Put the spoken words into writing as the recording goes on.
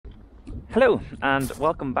Hello and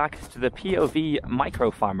welcome back to the POV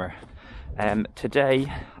Micro Farmer. Today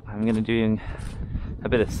I'm going to be doing a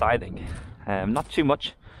bit of scything, not too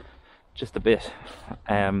much, just a bit.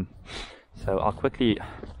 So I'll quickly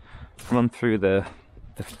run through the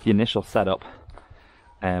initial setup.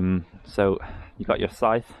 So you got your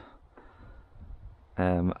scythe,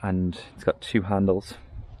 and it's got two handles,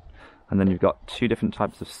 and then you've got two different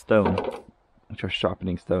types of stone, which are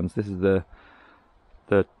sharpening stones. This is the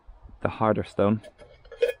harder stone,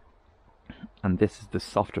 and this is the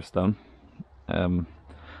softer stone, and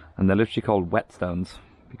they're literally called wet stones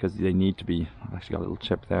because they need to be. I've actually got a little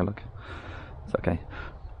chip there, look, it's okay.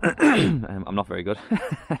 I'm not very good.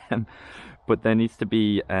 But there needs to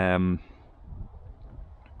be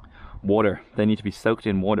water. They need to be soaked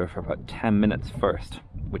in water for about 10 minutes first,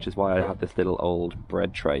 which is why I have this little old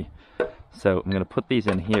bread tray. So I'm going to put these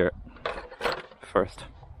in here first,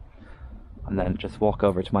 and then just walk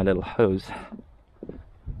over to my little hose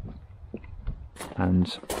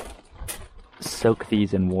and soak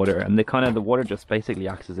these in water. And the water just basically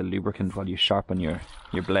acts as a lubricant while you sharpen your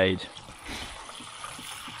blade.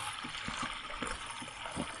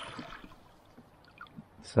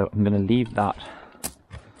 So I'm going to leave that.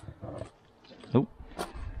 Oh,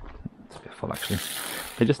 it's a bit full actually.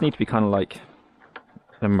 They just need to be kind of like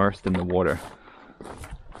immersed in the water.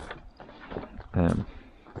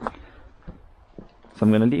 So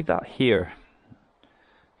I'm going to leave that here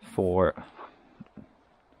for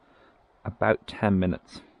about 10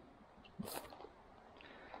 minutes.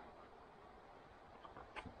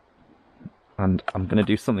 And I'm going to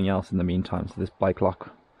do something else in the meantime. So this bike lock,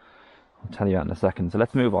 I'll tell you that in a second. So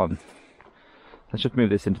let's move on. Let's just move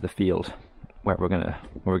this into the field where we're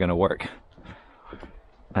gonna work.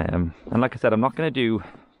 And like I said, I'm not going to do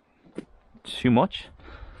too much.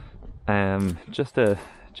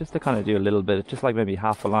 Just to kind of do a little bit, just like maybe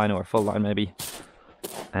half a line or a full line maybe.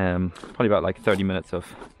 Probably about like 30 minutes of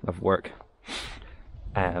work.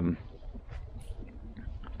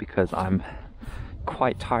 Because I'm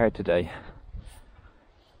quite tired today.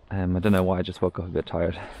 I don't know why, I just woke up a bit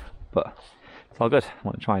tired, but it's all good. I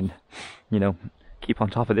want to try and, keep on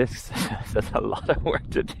top of this. There's a lot of work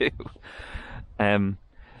to do.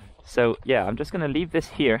 So yeah, I'm just going to leave this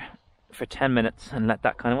here for 10 minutes and let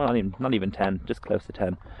that kind of, well, not even 10, just close to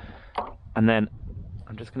 10. And then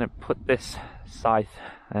I'm just going to put this scythe,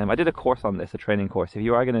 I did a course on this, a training course. If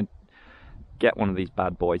you are going to get one of these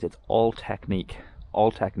bad boys, it's all technique.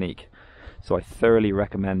 So I thoroughly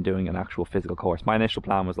recommend doing an actual physical course. My initial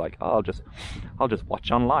plan was like, oh, I'll just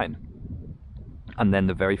watch online. And then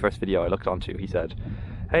the very first video I looked onto, he said,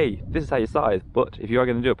 hey, this is how you scythe, but if you are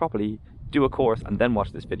going to do it properly, do a course and then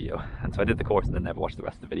watch this video. And so I did the course and then never watched the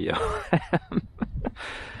rest of the video.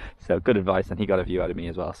 So good advice, and he got a view out of me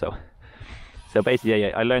as well. So basically,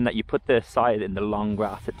 yeah, I learned that you put the scythe in the long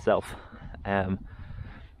grass itself, so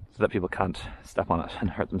that people can't step on it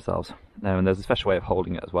and hurt themselves. And there's a special way of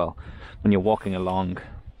holding it as well. When you're walking along,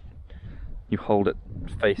 you hold it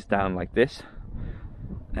face down like this,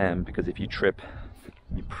 because if you trip,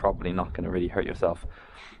 you're probably not going to really hurt yourself.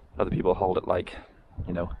 Other people hold it like,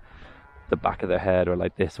 the back of their head or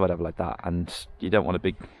like this, whatever, like that, and you don't want a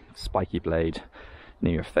big spiky blade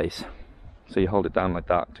near your face. So you hold it down like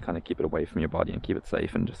that to kind of keep it away from your body and keep it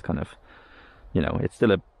safe, and just kind of, it's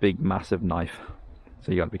still a big massive knife,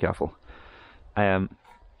 so you got to be careful.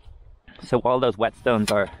 So while those wet stones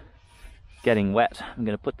are getting wet, I'm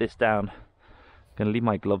going to put this down. I'm going to leave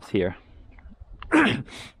my gloves here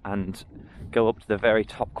and go up to the very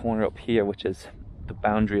top corner up here, which is the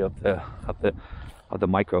boundary of the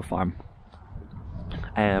micro farm.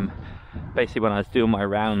 Basically, when I was doing my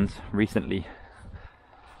rounds recently,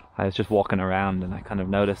 I was just walking around and I kind of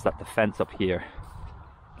noticed that the fence up here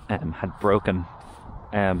had broken.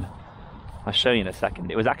 I'll show you in a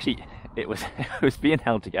second. It was being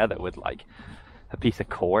held together with like a piece of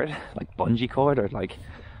cord, like bungee cord, or like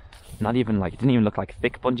not even like, it didn't even look like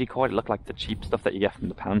thick bungee cord. It looked like the cheap stuff that you get from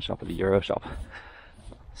the pound shop or the Euro shop.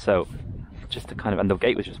 So just to kind of, and the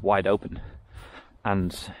gate was just wide open.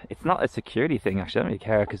 And it's not a security thing, actually. I don't really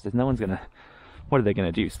care, because there's no one's gonna, what are they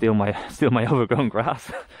gonna do, steal my overgrown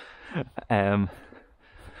grass? But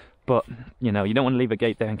you don't want to leave a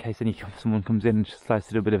gate there in case someone comes in and just decides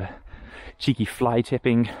to do a bit of a cheeky fly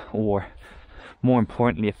tipping, or more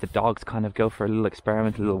importantly, if the dogs kind of go for a little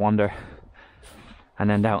experiment, a little wander,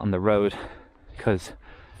 and end out on the road, because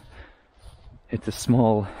it's a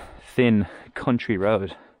small, thin country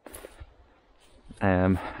road,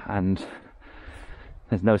 and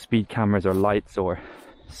there's no speed cameras or lights or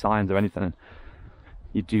signs or anything.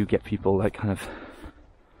 You do get people like kind of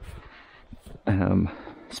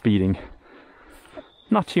speeding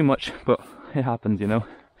Not too much, but it happens, you know.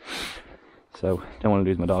 So don't want to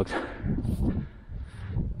lose my dogs.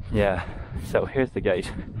 Yeah, so here's the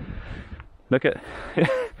gate. Look at,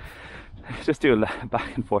 just do a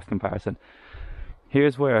back and forth comparison.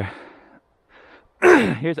 Here's where,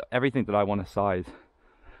 here's everything that I want to scythe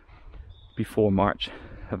before March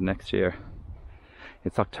of next year.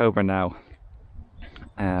 It's October now.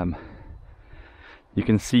 You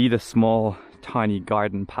can see the small tiny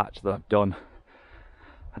garden patch that I've done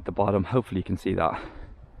at the bottom. Hopefully you can see that.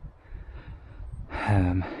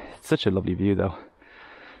 It's such a lovely view though.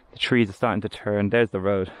 The trees are starting to turn. There's the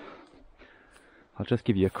road. I'll just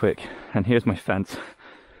give you a quick, and here's my fence.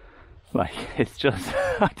 Like, it's just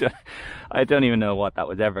I don't even know what that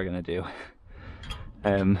was ever going to do.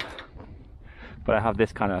 But I have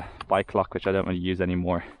this kind of bike lock which I don't really use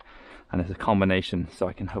anymore, and it's a combination, so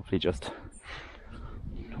I can hopefully just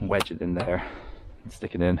wedge it in there and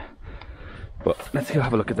stick it in. But let's go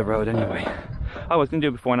have a look at the road anyway. Oh, I was going to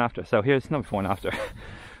do before and after. So here's, not before and after,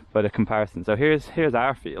 but a comparison. So here's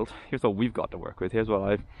our field. Here's what we've got to work with. Here's what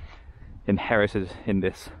I've inherited in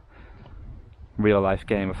this real life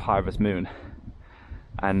game of Harvest Moon.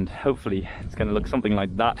 And hopefully it's going to look something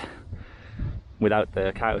like that without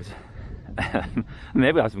the cows.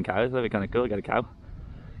 Maybe I'll have some cows. That'd be kind of cool. Get a cow.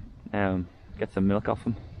 Get some milk off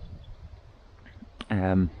them.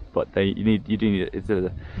 But they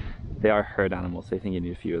are herd animals, so I think you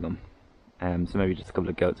need a few of them. So maybe just a couple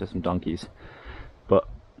of goats or some donkeys. But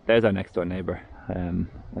there's our next door neighbour.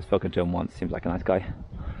 I've spoken to him once, seems like a nice guy.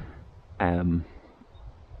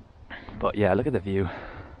 But yeah, look at the view.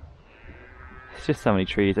 It's just so many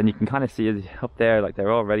trees, and you can kind of see up there, like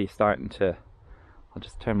they're already starting to. I'll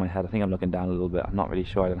just turn my head. I think I'm looking down a little bit. I'm not really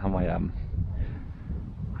sure. I don't have my I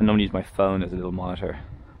normally use my phone as a little monitor,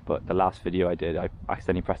 but the last video I did, I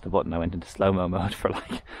accidentally pressed a button. I went into slow-mo mode for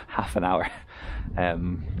like half an hour. I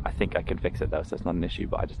think I can fix it though, so it's not an issue,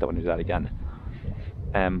 but I just don't want to do that again.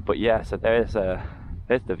 But yeah, so there's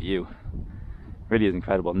the view. Really is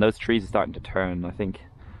incredible, and those trees are starting to turn. I think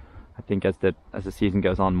as the season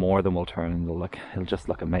goes on, more of them will turn, and it'll just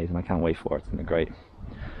look amazing. I can't wait for it. It's gonna be great.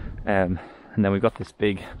 And then we've got this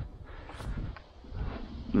big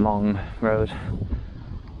long road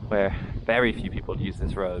where very few people use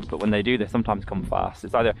this road, but when they do, they sometimes come fast.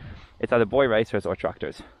 It's either boy racers or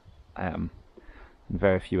tractors, and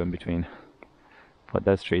very few in between. But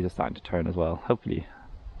those trees are starting to turn as well. Hopefully,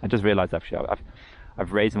 I just realised actually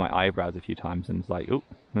I've raised my eyebrows a few times, and it's like, oh,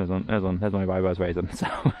 there's my eyebrows raising. So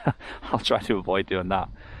I'll try to avoid doing that.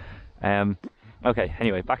 Okay,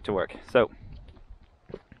 anyway, back to work. So,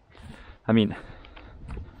 I mean,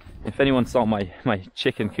 if anyone saw my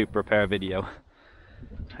chicken coop repair video,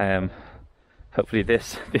 hopefully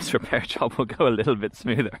this repair job will go a little bit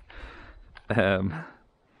smoother. I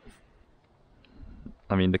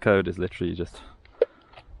mean, the code is literally just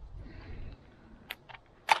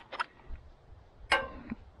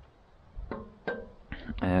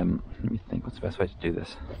let me think, what's the best way to do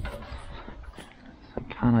this? So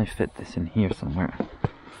can I fit this in here somewhere?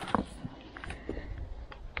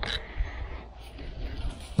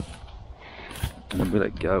 Where will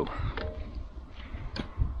it go?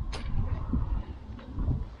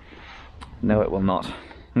 No, it will not.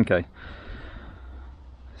 Okay.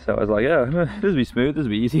 So I was like, yeah, this will be smooth, this will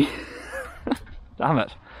be easy. Damn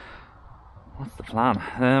it. What's the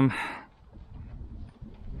plan?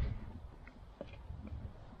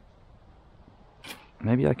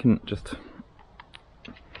 Maybe I can just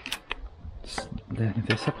lift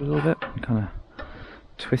this up a little bit and kind of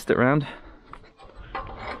twist it around.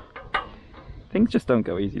 Things just don't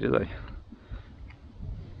go easy, do they?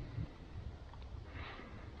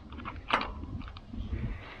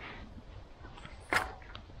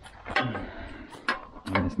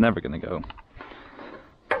 And it's never going to go.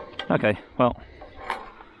 Okay, well,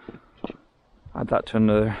 add that to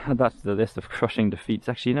the list of crushing defeats.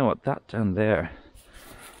 Actually, you know what? That down there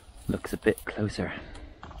looks a bit closer.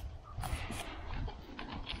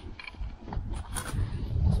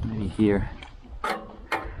 So maybe here.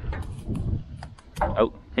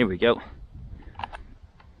 Oh, here we go.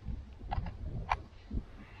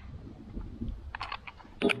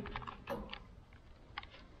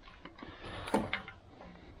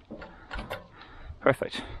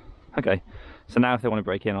 Perfect. Okay, so now if they want to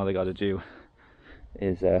break in, all they got to do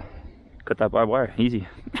is cut that barbed wire. Easy.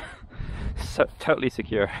 So totally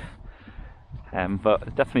secure.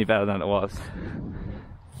 But definitely better than it was.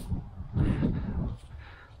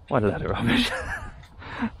 What a load of rubbish.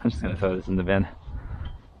 I'm just going to throw this in the bin.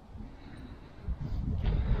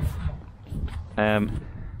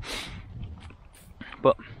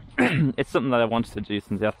 But it's something that I wanted to do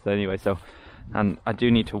since yesterday anyway, so and I do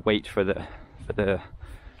need to wait for the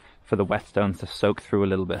whetstones to soak through a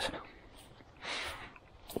little bit.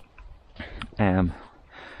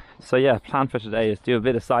 So yeah, plan for today is do a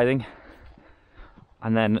bit of scything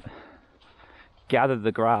and then gather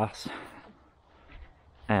the grass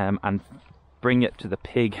and bring it to the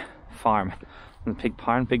pig farm, the pig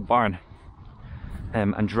barn,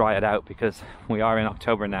 and dry it out, because we are in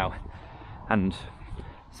October now. And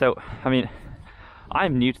so, I mean,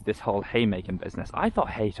 I'm new to this whole hay making business. I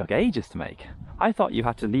thought hay took ages to make. I thought you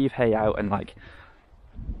had to leave hay out and like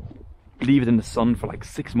leave it in the sun for like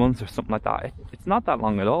 6 months or something like that. It's not that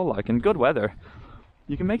long at all. Like, in good weather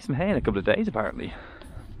you can make some hay in a couple of days apparently.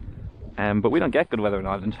 But we don't get good weather in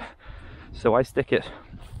Ireland, so I stick it,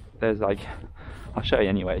 there's like, I'll show you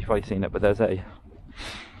anyway, you've probably seen it, but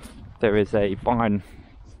there is a barn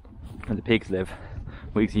where the pigs live,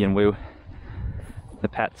 Wigsy and Woo, the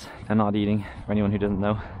pets. They're not eating, for anyone who doesn't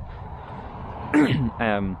know.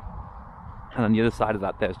 And on the other side of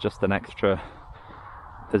that there's just an extra,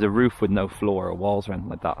 there's a roof with no floor or walls or anything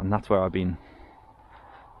like that, and that's where I've been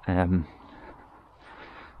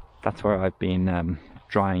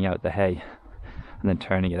drying out the hay and then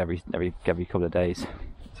turning it every couple of days.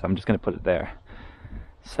 So I'm just going to put it there.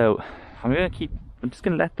 So I'm just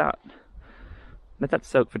going to let that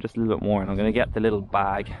soak for just a little bit more, and I'm going to get the little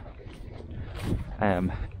bag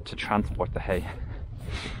to transport the hay.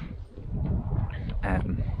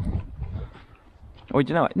 Or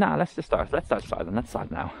you know what? Nah, let's start sliding. Let's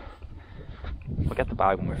slide now. We'll get the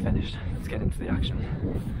bag when we're finished. Let's get into the action.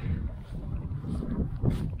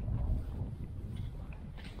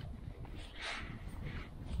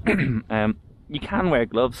 You can wear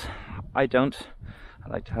gloves. I don't. I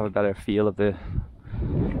like to have a better feel of the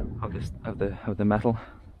metal.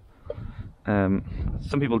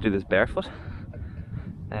 Some people do this barefoot,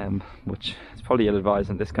 which is probably ill-advised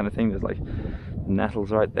in this kind of thing. There's like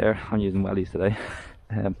nettles right there. I'm using wellies today.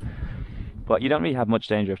 But you don't really have much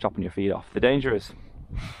danger of chopping your feet off. The danger is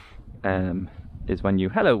when you,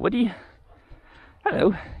 hello Woody,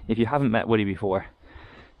 hello. If you haven't met Woody before,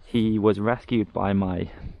 he was rescued by my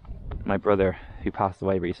brother who passed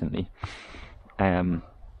away recently.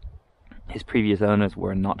 His previous owners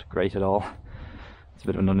were not great at all. It's a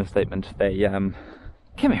bit of an understatement. They come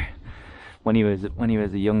here. When he was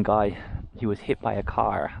a young guy, he was hit by a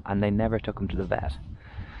car and they never took him to the vet.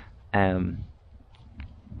 And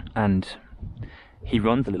he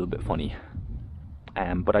runs a little bit funny.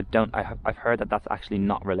 But I've heard that that's actually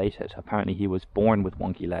not related. Apparently he was born with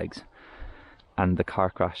wonky legs and the car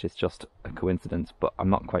crash is just a coincidence, but I'm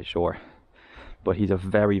not quite sure. But he's a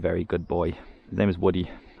very, very good boy. His name is Woody.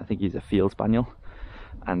 I think he's a field spaniel,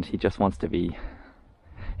 and he just wants to be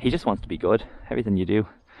good. Everything you do,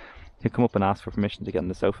 he'll come up and ask for permission to get on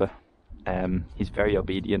the sofa. He's very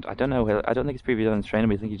obedient. I don't think his previous owners trained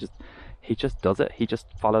him. I think he just does it. He just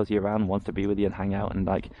follows you around, wants to be with you and hang out, and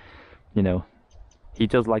like, you know, he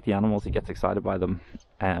does like the animals. He gets excited by them.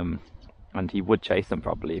 And he would chase them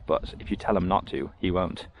probably, but if you tell him not to, he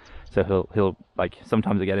won't. So he'll like,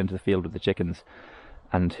 sometimes he'll get into the field with the chickens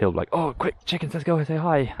and he'll be like, oh quick chickens, let's go and say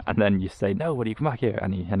hi, and then you say, no Woody, come back here,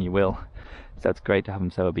 and he will. So it's great to have him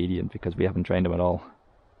so obedient because we haven't trained him at all.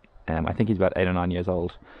 I think he's about 8 or 9 years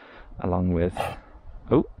old, along with,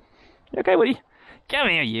 oh, you okay Woody? Come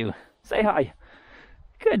here you, say hi.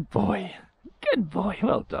 Good boy,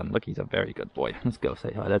 well done. Look, he's a very good boy. Let's go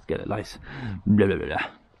say hi, let's get it nice. Blah, blah, blah, blah.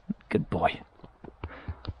 Good boy.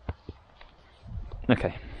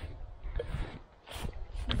 Okay.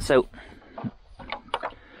 So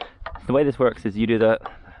the way this works is you do the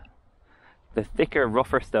thicker,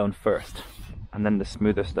 rougher stone first, and then the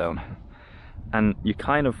smoother stone, and you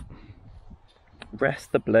kind of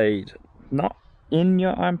rest the blade not in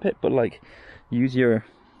your armpit, but like use your,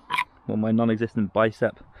 well, my non-existent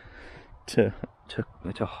bicep to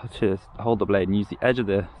hold the blade, and use the edge of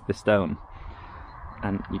the stone.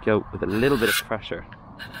 And you go with a little bit of pressure,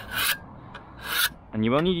 and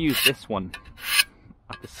you only use this one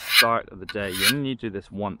at the start of the day. You only need to do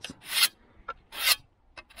this once.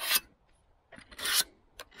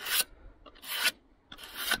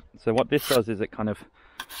 So what this does is it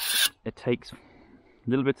takes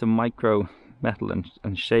little bits of micro metal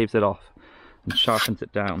and shaves it off and sharpens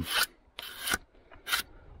it down.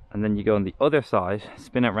 And then you go on the other side,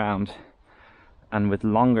 spin it round, and with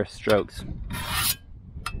longer strokes,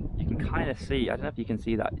 you can kind of see, I don't know if you can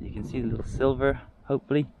see that, you can see the little silver,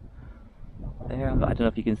 hopefully, there, I don't know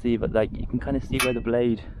if you can see, but like, you can kind of see where the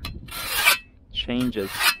blade changes.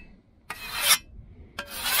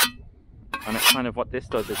 And it's kind of what this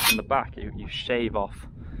does is from the back, you shave off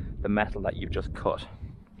the metal that you've just cut.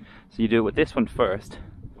 So you do it with this one first,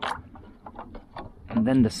 And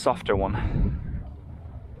then the softer one.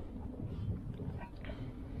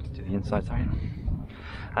 Let's do the inside, sorry.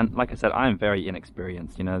 And like I said, I'm very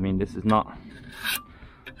inexperienced, you know what I mean? This is not...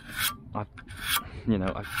 I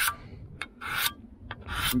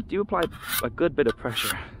do apply a good bit of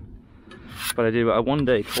pressure, but I do a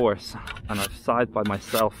 1-day course, and I've scythed by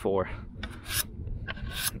myself for,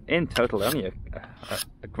 in total, only a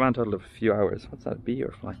grand total of a few hours. What's that, a bee or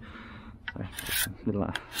a fly? Sorry, little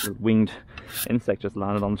winged insect just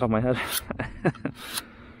landed on the top of my head.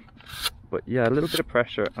 But yeah, a little bit of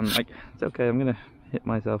pressure, and like, it's okay, I'm gonna hit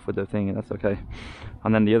myself with the thing, and that's okay.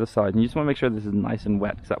 And then the other side, and you just want to make sure this is nice and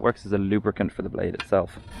wet, because that works as a lubricant for the blade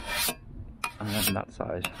itself. And then that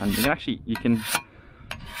side, and you can actually, it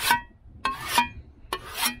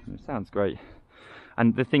sounds great.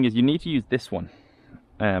 And the thing is, you need to use this one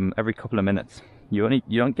every couple of minutes. You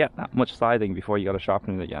don't get that much scything before you got to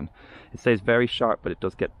sharpen it again. It stays very sharp, but it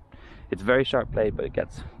does get, it's very sharp blade, but it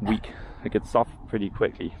gets weak. It gets soft pretty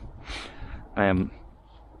quickly.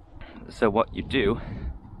 So what you do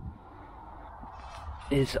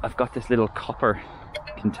is, I've got this little copper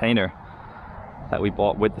container that we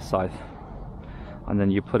bought with the scythe, and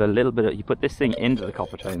then you put a little bit of, you put this thing into the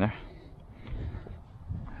copper container,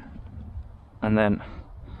 and then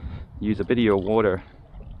use a bit of your water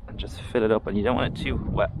and just fill it up. And you don't want it too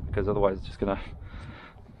wet, because otherwise it's just gonna,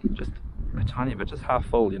 just a tiny bit, just half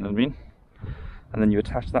full, you know what I mean? And then you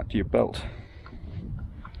attach that to your belt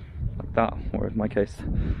like that, or in my case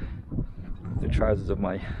the trousers of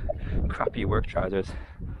my crappy work trousers.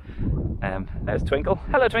 There's Twinkle.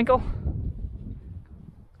 Hello Twinkle.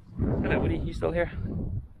 Hello Woody, you still here?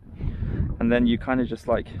 And then you kind of just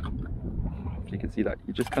like, if you can see that,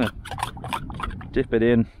 you just kind of dip it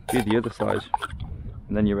in, do the other side,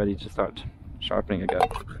 and then you're ready to start sharpening again.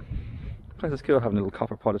 Plus it's cool having a little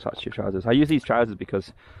copper pot attached to your trousers. I use these trousers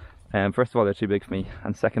because first of all, they're too big for me,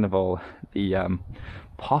 and second of all, the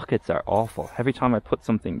pockets are awful. Every time I put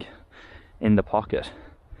something in the pocket,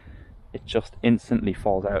 it just instantly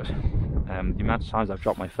falls out. The amount of times I've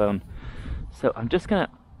dropped my phone. So I'm just gonna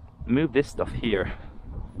move this stuff here,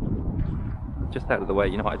 just out of the way.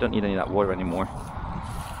 You know what, I don't need any of that water anymore.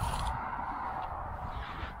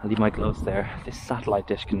 I'll leave my gloves there. This satellite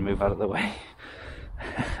dish can move out of the way.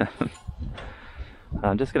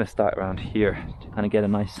 I'm just gonna start around here to kind of get a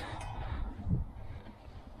nice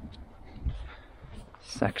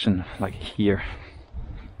section like here,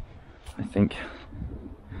 I think.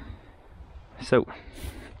 So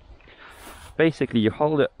basically you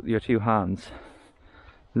hold it with your two hands,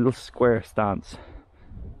 a little square stance,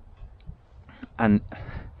 and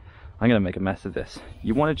I'm gonna make a mess of this.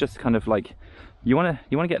 You want to just kind of like, you want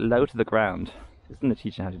to get low to the ground. This isn't a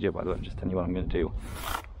teaching how to do it, by the way, I'm just telling you what I'm going to do.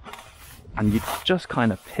 And you just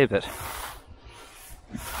kind of pivot.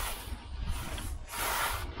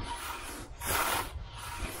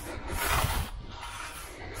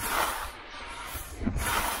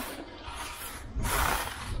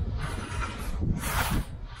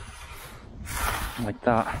 Like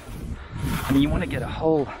that. And you want to get a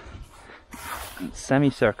whole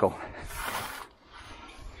semicircle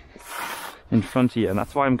in front of you, and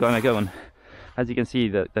that's why I'm going to go, and as you can see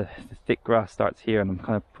the thick grass starts here, and I'm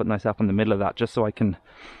kind of putting myself in the middle of that just so I can,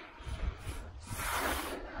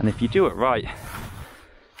 and if you do it right,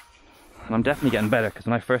 and I'm definitely getting better, because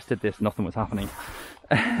when I first did this nothing was happening.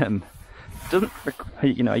 It doesn't,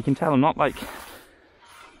 you know, you can tell I'm not like,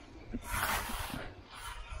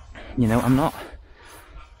 you know, I'm not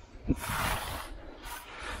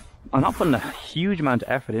putting a huge amount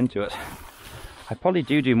of effort into it. I probably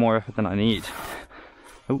do more effort than I need.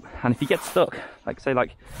 Oh, and if you get stuck, like say,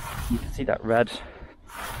 like you can see that red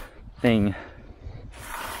thing,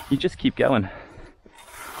 you just keep going,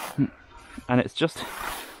 and it's just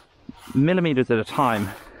millimeters at a time,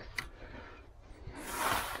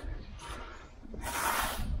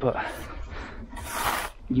 but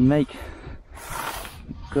you make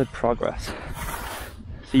good progress.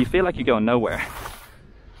 So you feel like you're going nowhere.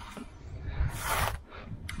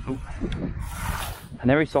 Oh. And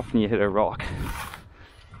every so often you hit a rock,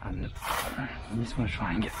 and I just want to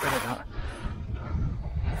try and get rid of that.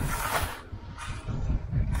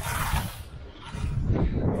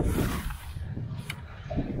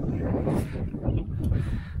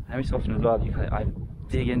 Every so often as well, I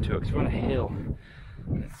dig into it because we're on a hill.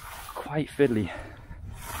 It's quite fiddly.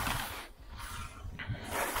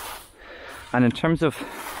 And in terms of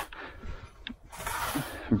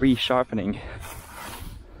resharpening,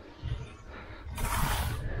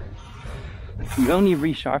 you only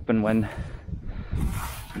resharpen when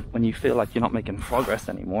you feel like you're not making progress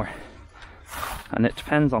anymore. And it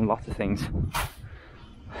depends on lots of things.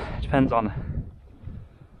 It depends on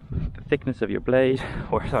thickness of your blade,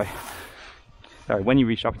 or sorry, when you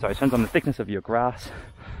resharpen, sorry, it depends on the thickness of your grass,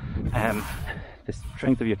 the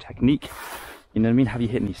strength of your technique. You know what I mean? Have you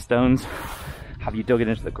hit any stones? Have you dug it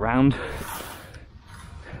into the ground?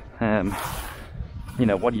 You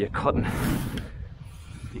know, what are you cutting?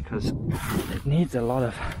 Because it needs a lot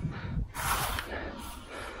of,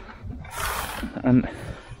 and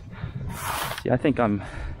see, I think I'm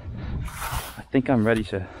ready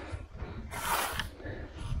to.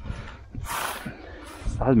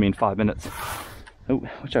 That hasn't been 5 minutes. Oh,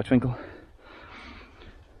 watch out, Twinkle.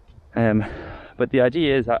 But the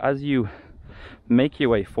idea is that as you make your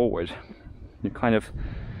way forward, you're kind of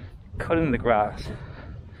cutting the grass.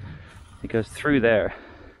 It goes through there,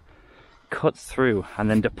 cuts through, and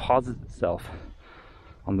then deposits itself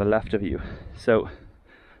on the left of you. So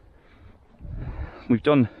we've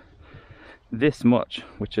done this much,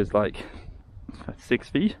 which is like 6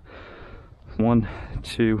 feet. 1,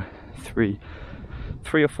 2, 3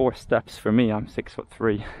 or 4 steps for me. I'm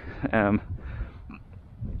 6'3". And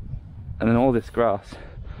then all this grass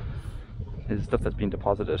is stuff that's been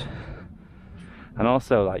deposited. And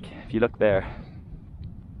also, like, if you look there,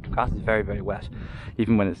 grass is very, very wet.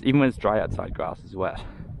 Even when it's dry outside, grass is wet.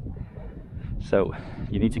 So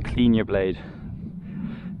you need to clean your blade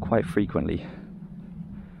quite frequently.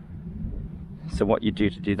 So what you do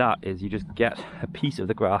to do that is you just get a piece of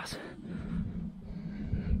the grass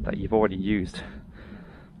that you've already used,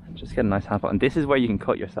 and just get a nice handful. And this is where you can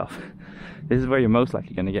cut yourself. This is where you're most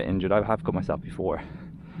likely going to get injured. I have cut myself before,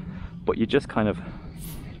 but you just kind of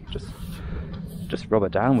just rub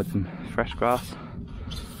it down with some fresh grass,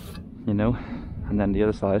 you know, and then the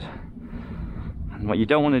other side. And what you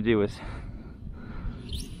don't want to do is,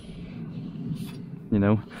 you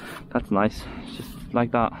know, that's nice, just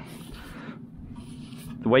like that.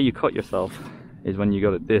 The way you cut yourself is when you go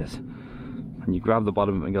like this, and you grab the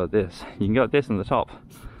bottom of it and go like this. You can go like this on the top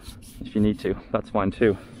if you need to, that's fine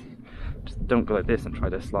too. Just don't go like this and try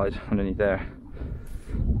to slide underneath there.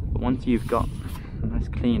 But once you've got a nice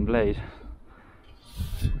clean blade,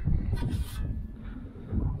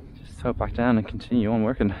 just throw it back down and continue on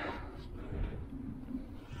working.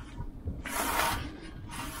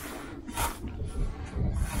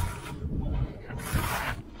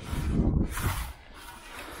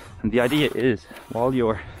 And the idea is, while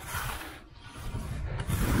you're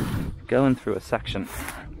going through a section,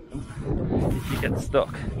 if you get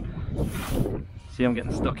stuck, see I'm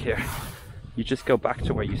getting stuck here, you just go back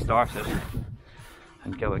to where you started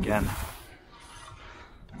and go again.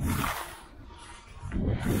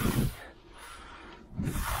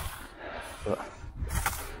 But,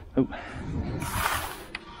 oh,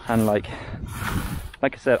 and like I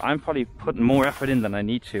said, I'm probably putting more effort in than I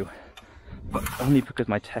need to, but only because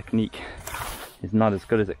my technique is not as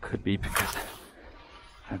good as it could be, because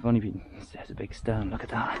I've only been, there's a big stone, look at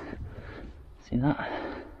that, see that?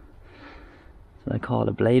 That's what I call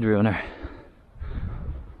a blade ruiner.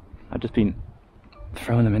 I've just been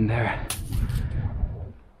throwing them in there.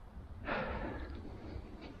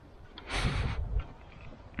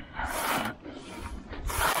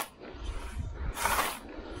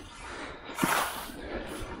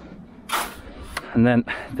 And then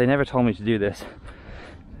they never told me to do this.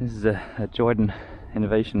 This is a Jordan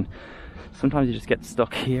innovation. Sometimes you just get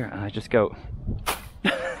stuck here, and I just go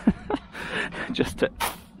just to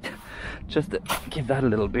give that a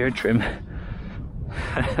little beard trim.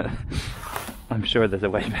 I'm sure there's a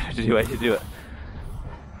way better way to do it,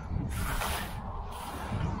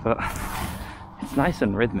 but it's nice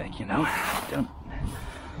and rhythmic, you know.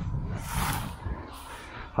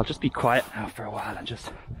 I'll just be quiet now for a while,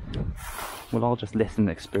 and we'll all just listen and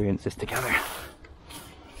experience this together.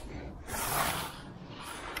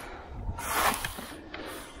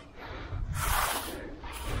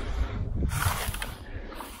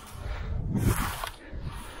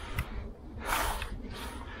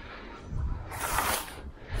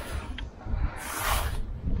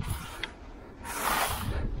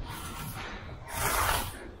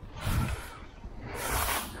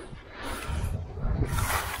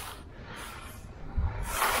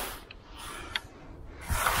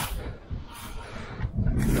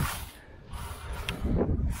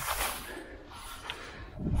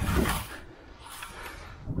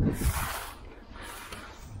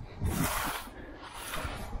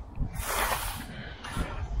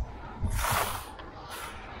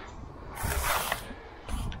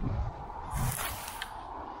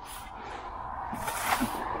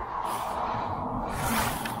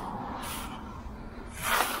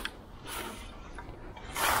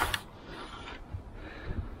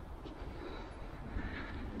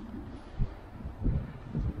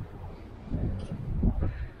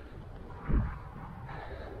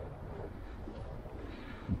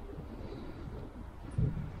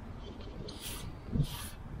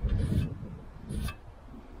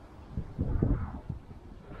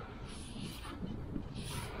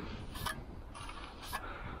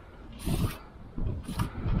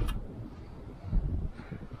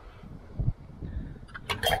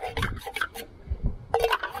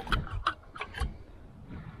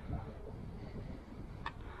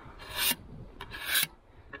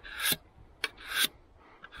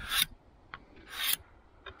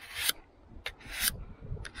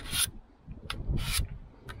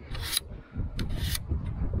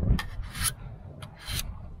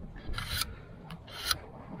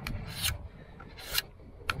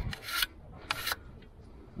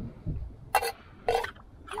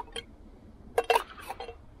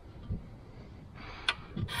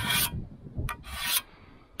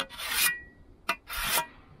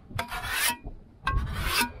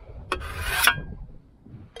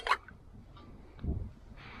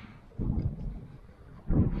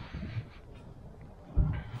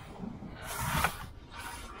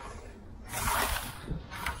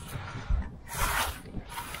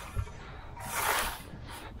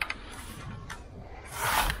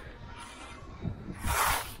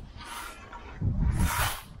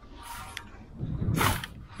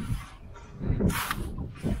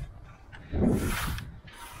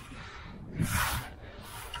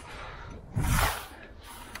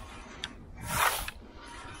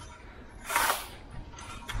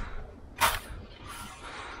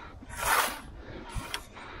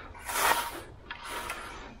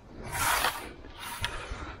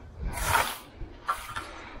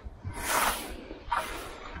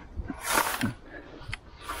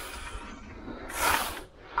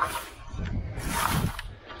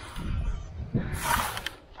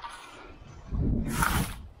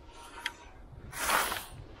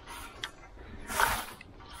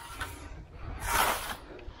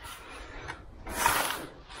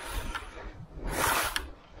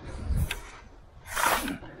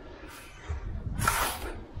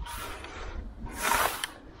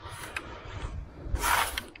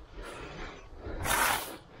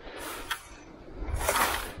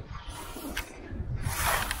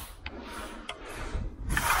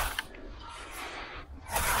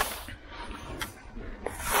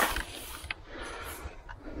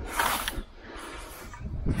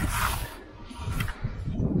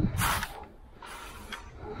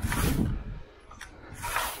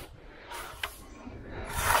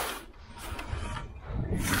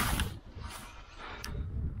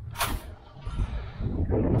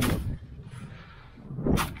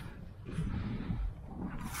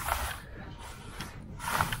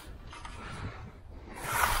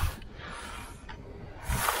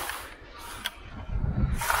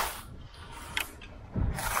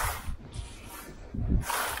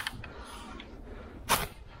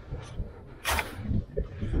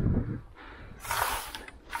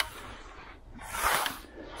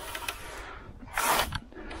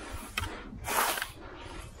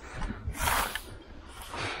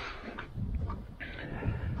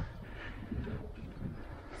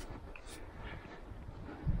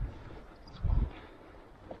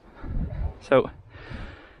 So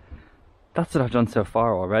that's what I've done so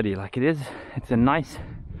far already. Like it's a nice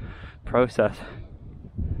process.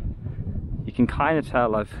 You can kind of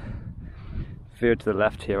tell I've veered to the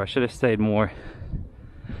left here. I should have stayed more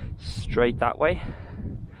straight that way,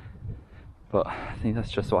 but I think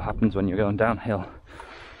that's just what happens when you're going downhill,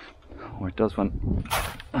 or it does when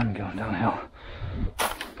I'm going downhill.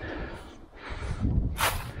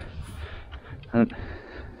 And I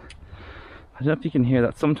don't know if you can hear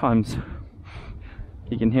that. Sometimes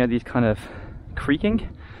you can hear these kind of creaking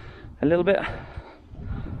a little bit,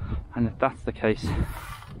 and if that's the case,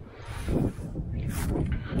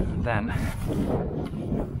 then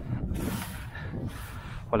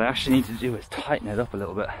what I actually need to do is tighten it up a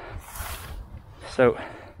little bit. So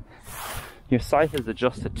your scythe is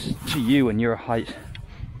adjusted to you and your height.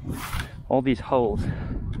 All these holes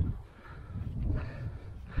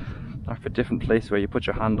are for different places where you put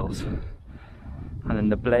your handles, and then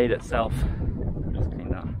the blade itself, just clean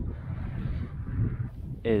that,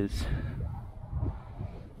 is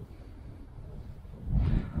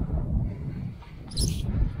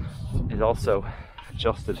also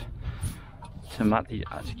adjusted to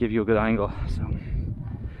give you a good angle. So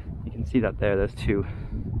you can see that there's two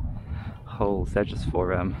holes. They're just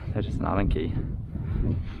for they're just an Allen key,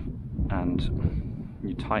 and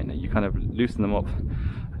you tighten it. You kind of loosen them up,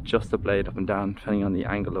 adjust the blade up and down depending on the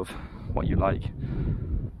angle of what you like,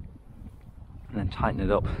 and then tighten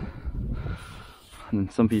it up. And then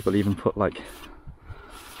some people even put like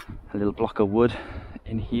a little block of wood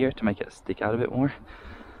in here to make it stick out a bit more.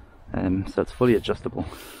 So it's fully adjustable.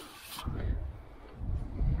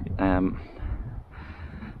 And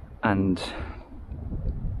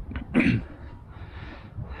you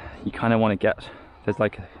kind of want to get, there's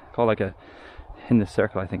like in the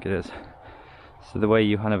circle, I think it is. So the way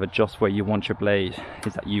you kind of adjust where you want your blade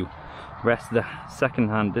is that you rest the second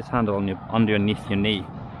hand, this handle underneath your knee.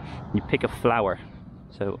 You pick a flower.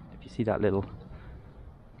 So if you see that little,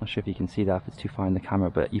 not sure if you can see that if it's too far in the camera,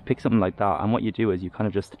 but you pick something like that, and what you do is you kind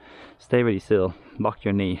of just stay really still, lock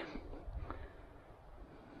your knee.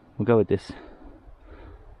 We'll go with this.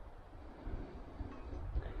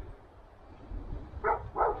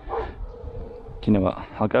 Do you know what?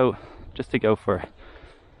 I'll go, just to go for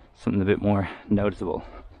something a bit more noticeable,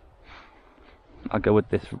 I'll go with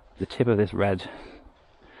this, the tip of this red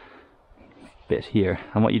bit here.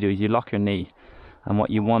 And what you do is you lock your knee, and what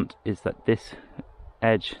you want is that this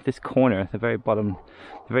edge, this corner, the very bottom,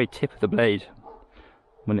 the very tip of the blade,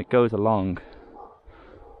 when it goes along,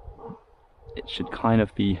 it should kind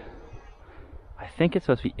of be, I think it's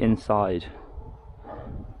supposed to be inside.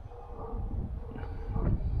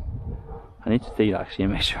 I need to see that actually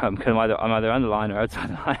and make sure I'm either on the line or outside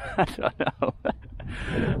the line. I don't know.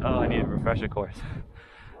 Oh, I need a refresher course.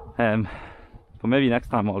 But maybe next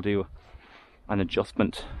time I'll do an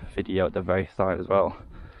adjustment video at the very start as well.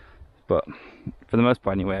 But for the most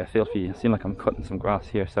part anyway, I seem like I'm cutting some grass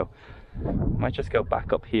here, so I might just go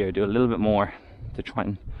back up here, do a little bit more to try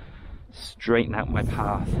and straighten out my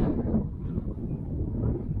path.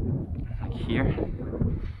 Like here.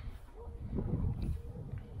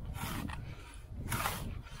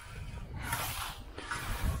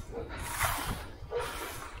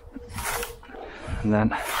 And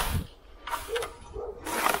then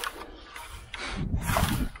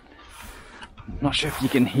I'm not sure if you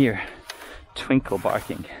can hear Twinkle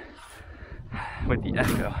barking with the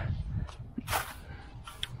echo,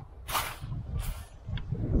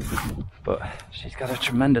 but she's got a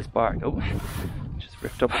tremendous bark. Oh, just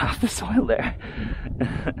ripped up half the soil there.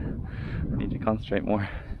 I need to concentrate more.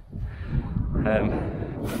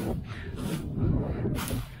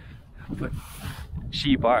 But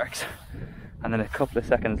she barks, and then a couple of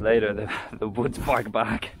seconds later the woods bark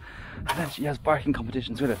back, and then she has barking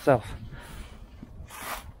competitions with herself.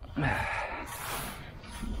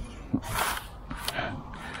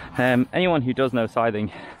 Anyone who does know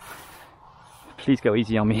scything, please go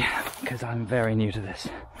easy on me, because I'm very new to this,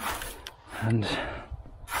 and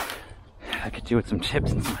I could do with some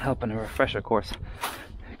tips and some help and a refresher course,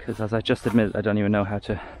 because as I just admitted, I don't even know how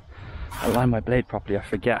to align my blade properly. I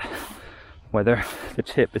forget whether the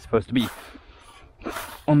tip is supposed to be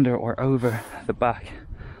under or over the back.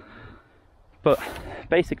 But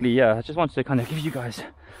basically, yeah, I just wanted to kind of give you guys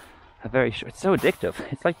a very short, it's so addictive.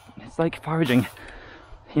 It's like foraging.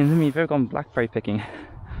 You know, you've ever gone blackberry picking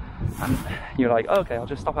and you're like, oh, okay, I'll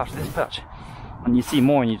just stop after this patch, and you see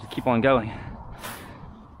more and you just keep on going.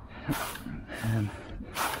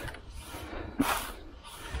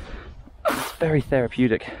 It's very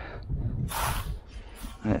therapeutic,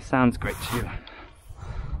 and it sounds great too.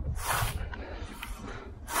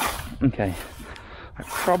 Okay,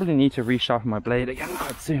 probably need to resharpen my blade again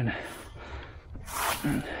quite soon.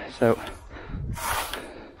 So,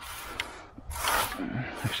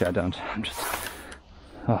 actually I don't, I'm just,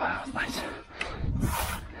 oh, that was nice.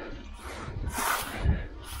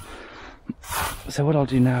 So what I'll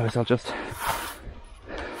do now is I'll just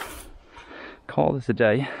call this a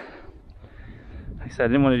day. Like I said, I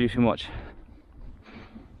didn't want to do too much.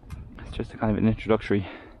 It's just a kind of an introduction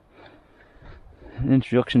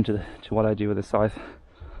to what I do with the scythe.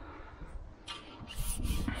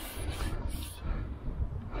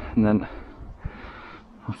 And then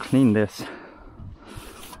I'll clean this,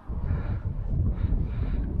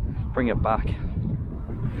 bring it back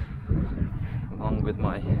along with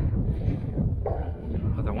my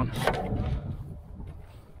other one.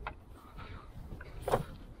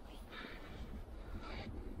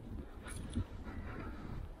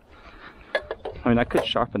 I mean, I could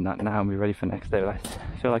sharpen that now and be ready for next day, but I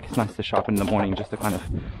feel like it's nice to sharpen in the morning just to kind of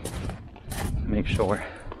make sure.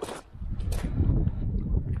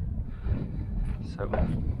 So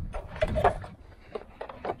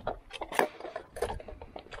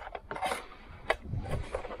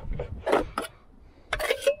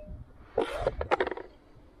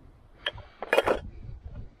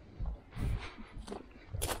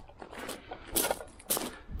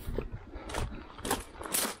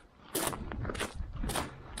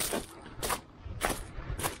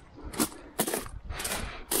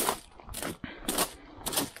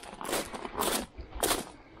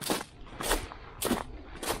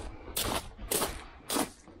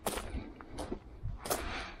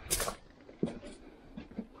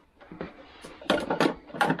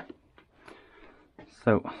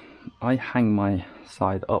So I hang my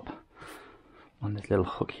scythe up on this little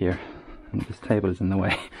hook here, and this table is in the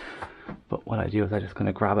way. But what I do is I just kind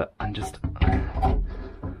of grab it and just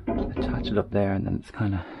attach it up there, and then it's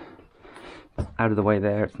kind of out of the way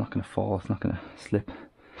there. It's not going to fall, it's not going to slip.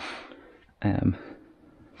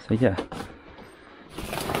 So yeah,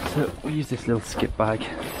 so we use this little skip bag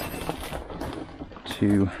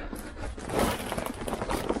to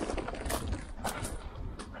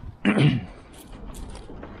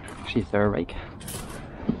actually, is there a rake?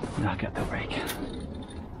 No, I'll get the rake.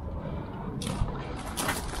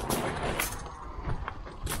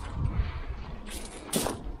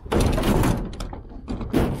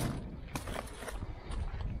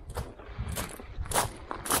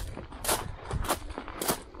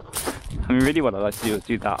 I mean, really what I like to do is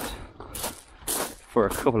do that for a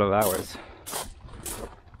couple of hours.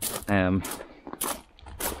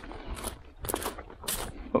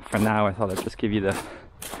 But for now I thought I'd just give you the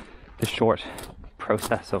short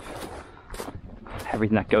process of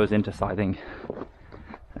everything that goes into scything.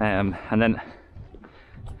 And then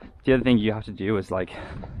the other thing you have to do is, like,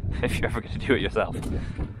 if you're ever going to do it yourself,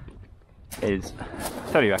 is, I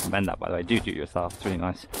totally recommend that, by the way, do it yourself, it's really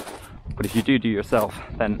nice. But if you do yourself,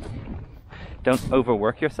 then don't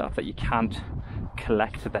overwork yourself that you can't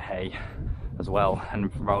collect the hay as well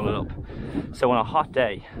and roll it up. So on a hot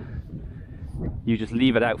day, you just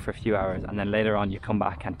leave it out for a few hours, and then later on you come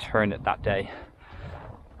back and turn it that day.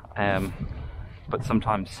 But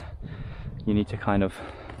sometimes you need to kind of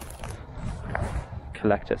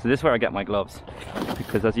collect it. So this is where I get my gloves,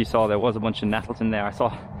 because as you saw, there was a bunch of nettles in there. I saw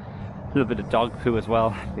a little bit of dog poo as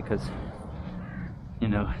well, because, you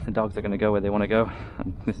know, the dogs are going to go where they want to go,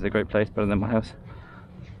 and this is a great place, better than my house.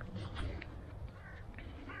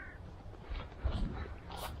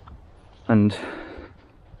 And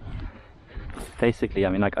basically, I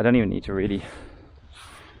mean, like, I don't even need to really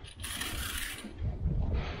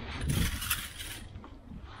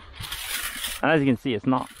and as you can see, it's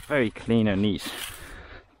not very clean or neat,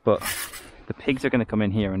 but the pigs are going to come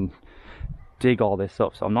in here and dig all this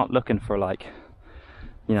up. So I'm not looking for, like,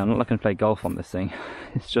 you know, I'm not looking to play golf on this thing.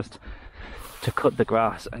 It's just to cut the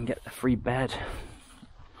grass and get a free bed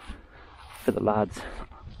for the lads.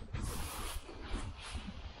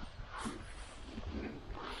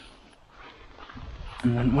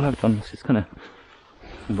 And then what I've done is just kind of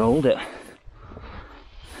rolled it.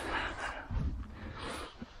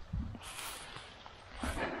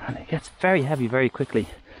 And it gets very heavy very quickly.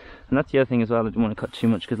 And that's the other thing as well, I didn't want to cut too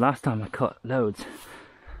much, because last time I cut loads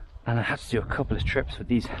and I had to do a couple of trips with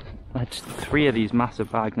these. I had 3 of these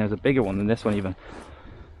massive bags. Now there's a bigger one than this one even.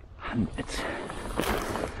 And it's,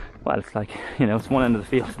 well, it's like, you know, it's one end of the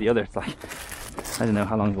field to the other. It's like, I don't know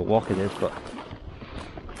how long of a walk it is, but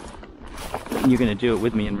you're going to do it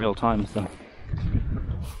with me in real time, so.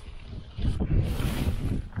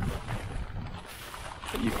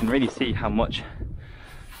 But you can really see how much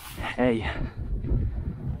hay.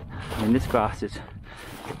 I mean, this grass is,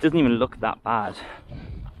 it doesn't even look that bad.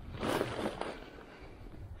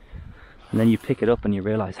 And then you pick it up and you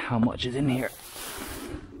realize how much is in here.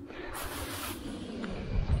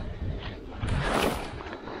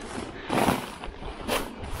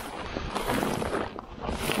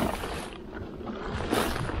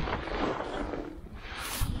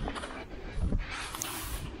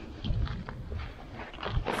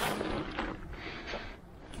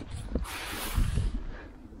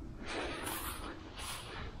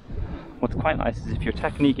 What's quite nice is if your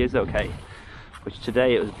technique is okay, which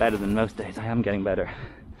today it was better than most days, I am getting better,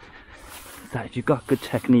 is that if you've got good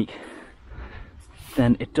technique,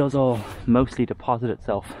 then it does all mostly deposit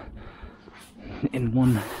itself in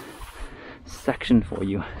one section for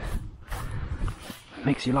you. It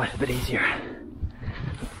makes your life a bit easier.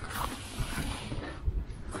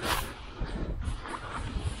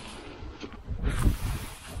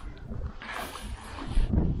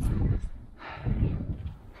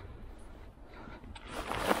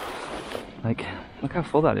 Like, look how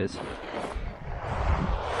full that is.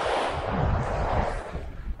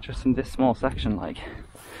 Just in this small section, like.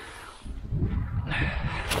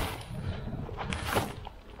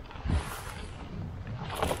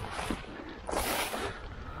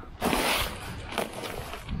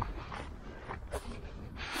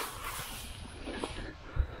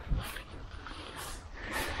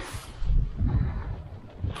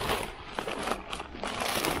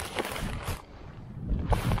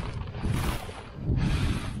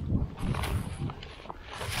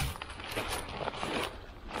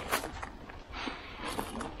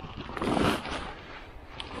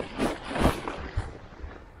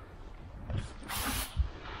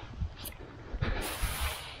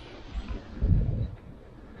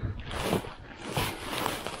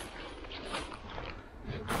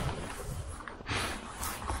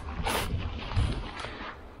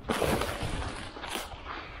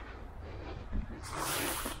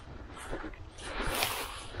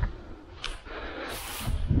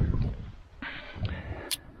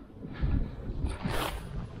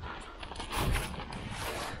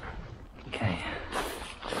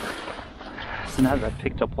 So now that I've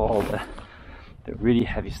picked up all the really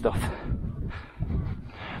heavy stuff,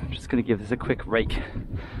 I'm just going to give this a quick rake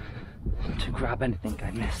to grab anything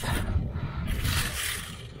I missed,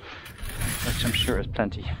 which I'm sure is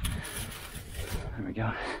plenty. There we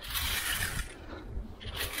go.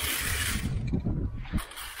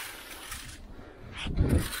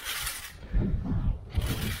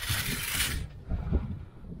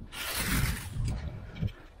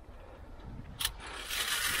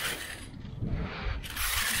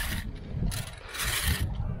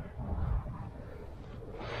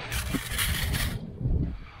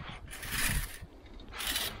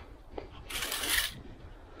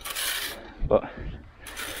 But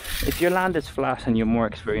if your land is flat and you're more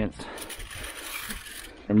experienced,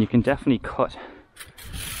 then you can definitely cut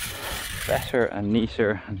better and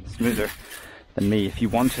neater and smoother than me. If you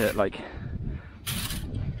want to, like,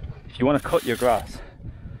 if you want to cut your grass,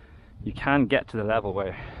 you can get to the level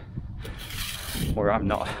where I'm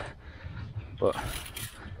not. But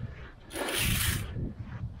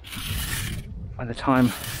by the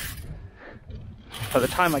time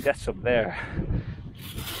I get up there,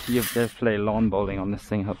 you have to play lawn bowling on this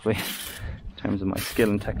thing, hopefully, in terms of my skill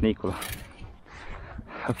and technique will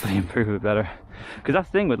hopefully improve a bit better. Because that's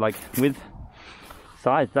the thing with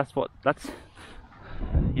scythes, that's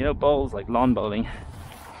you know, bowls like lawn bowling,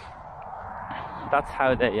 that's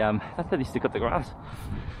how they used to cut the grass,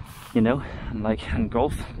 you know, and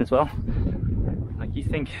golf as well. Like, you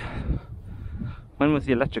think, when was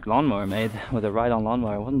the electric lawnmower made, with a ride-on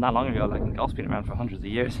lawnmower? It wasn't that long ago. Like, golf's been around for hundreds of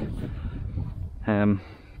years.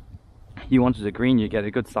 You wanted a green, you get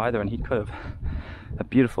a good scyther and he'd cut a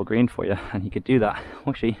beautiful green for you, and he could do that.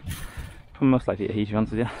 Actually, probably most likely a heat, to be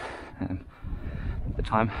honest with you, at the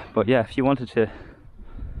time. But yeah, if you wanted to,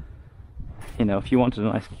 you know, if you wanted a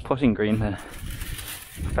nice putting green, a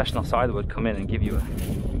professional scyther would come in and give you a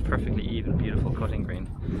perfectly even, beautiful cutting green.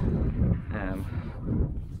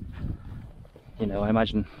 You know, I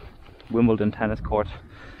imagine Wimbledon tennis court,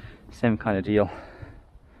 same kind of deal.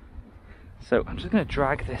 So I'm just going to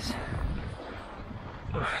drag this.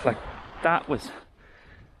 Like, that was,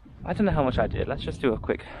 I don't know how much I did. Let's just do a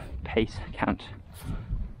quick pace count.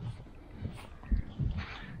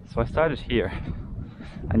 So I started here,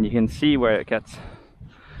 and you can see where it gets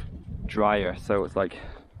drier. So it's like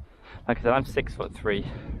I said, I'm 6'3",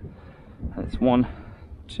 and it's 1,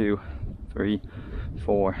 2, 3,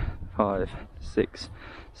 4, 5, 6,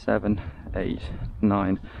 7, 8,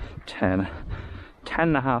 9, 10, 10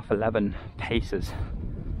 and a half, 11 paces.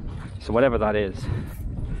 So whatever that is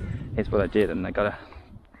what I did, and I got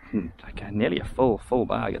nearly a full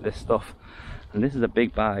bag of this stuff. And this is a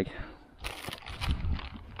big bag,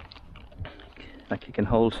 Like it can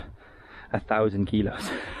hold 1,000 kilos.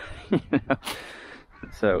 You know?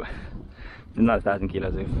 So not 1,000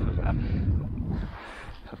 kilos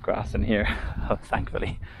of grass in here,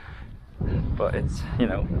 thankfully. But it's, you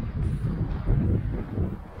know,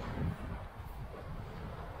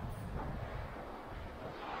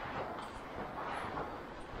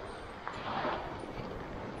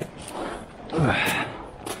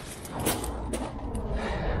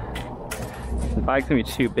 the bag's gonna be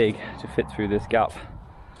too big to fit through this gap,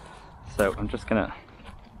 so I'm just gonna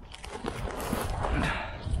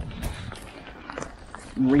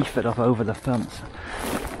reef it up over the fence.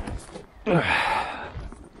 I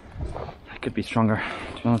could be stronger,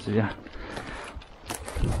 to be honest with you.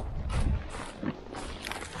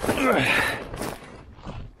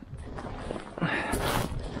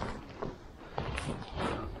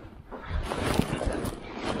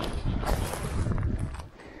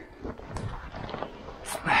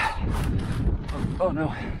 Oh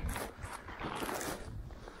no.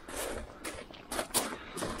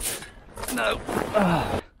 No.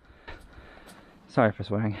 Oh. Sorry for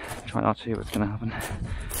swearing. Try not to, what's gonna happen.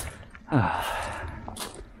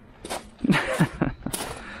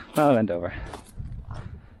 Well, I went over.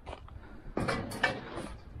 Put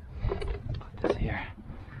this here.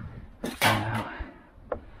 Now.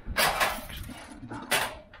 Actually, no.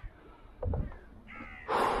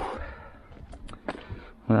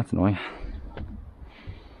 Well, that's annoying.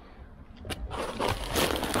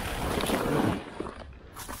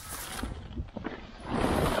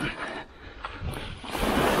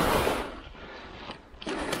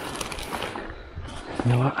 You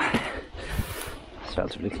know what? This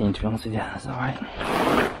felt's really clean, to be honest with you. That's alright.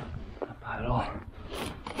 Not bad at all.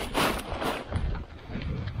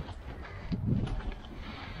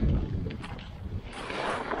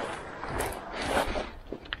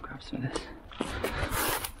 Grab some of this.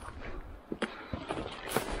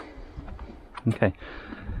 Okay.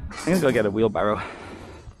 I'm gonna go get a wheelbarrow.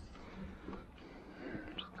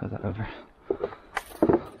 Just close that over.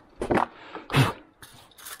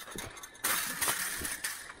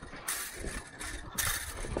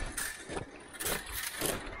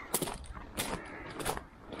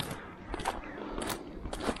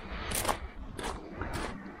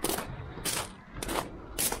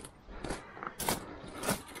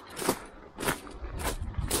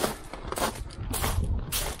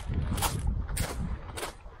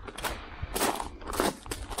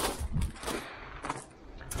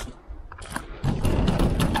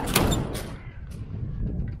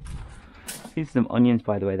 These are some onions,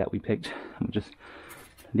 by the way, that we picked. I'm just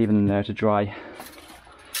leaving them there to dry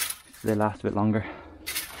so they last a bit longer.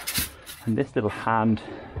 And this little hand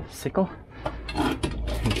sickle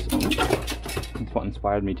is what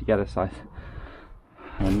inspired me to get a scythe.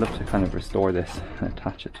 And I'd love to kind of restore this and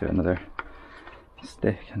attach it to another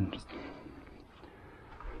stick. And just,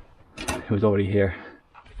 it was already here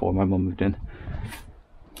before my mum moved in.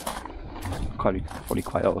 Probably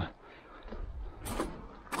quite old.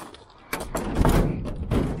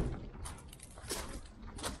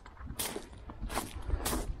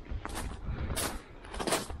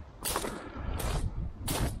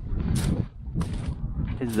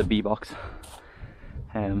 This is a bee box.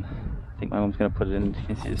 I think my mum's gonna put it in. You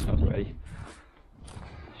can see the smoke already.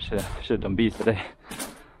 Should have done bees today.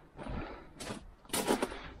 Is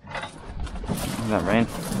that rain?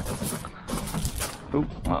 Oh,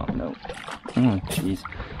 oh no. Oh jeez.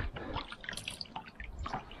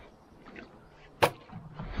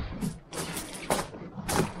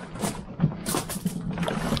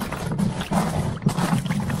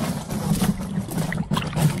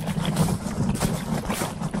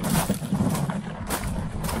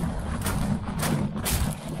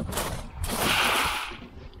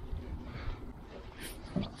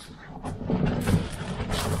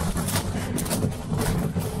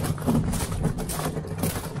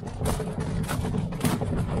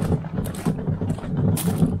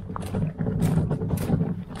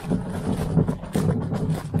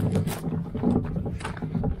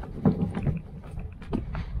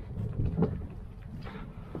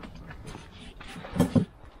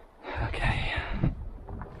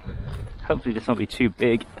 Hopefully this won't be too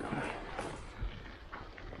big.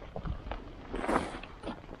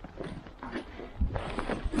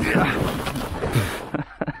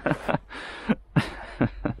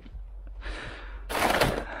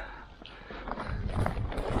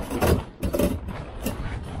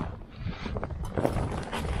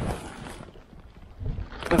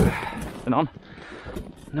 Is it on?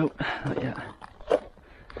 Nope, not yet.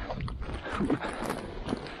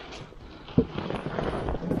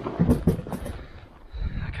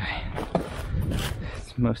 Okay.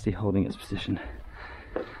 mostly holding its position.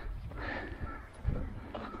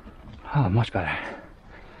 Oh, much better.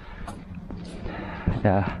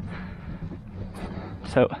 Yeah.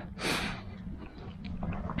 So,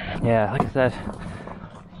 yeah, like I said,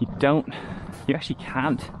 you actually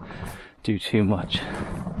can't do too much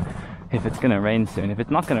if it's going to rain soon. If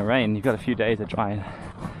it's not going to rain, you've got a few days of drying,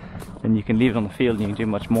 then you can leave it on the field and you can do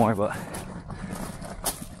much more. But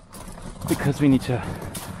because we need to,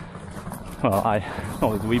 well, it's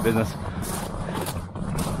always a wee business.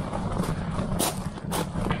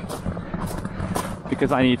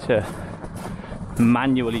 Because I need to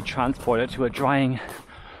manually transport it to a drying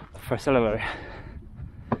facility,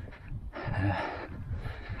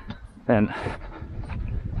 then,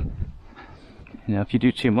 you know, if you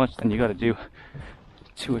do too much, then you got to do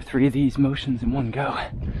 2 or 3 of these motions in one go,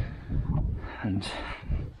 and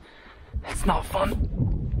it's not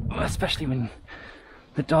fun, especially when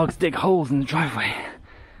the dogs dig holes in the driveway.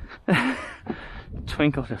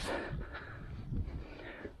 Twinkle just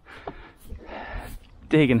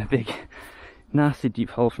digging a big nasty deep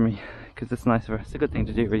hole for me, because it's nice of her. It's a good thing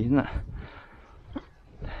to do, really, isn't it?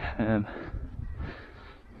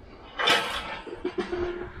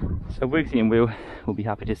 So Wigsy and Woo will be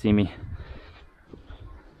happy to see me.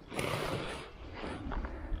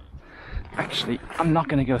 Actually, I'm not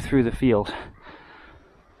going to go through the field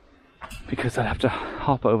because I'd have to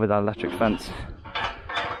hop over that electric fence.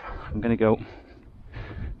 I'm going to go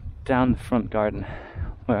down the front garden,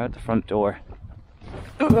 or out the front door,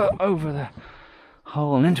 over the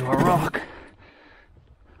hole and into a rock,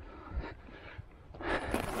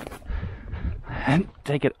 and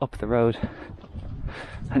take it up the road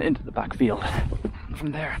and into the back field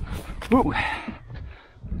from there. Woo.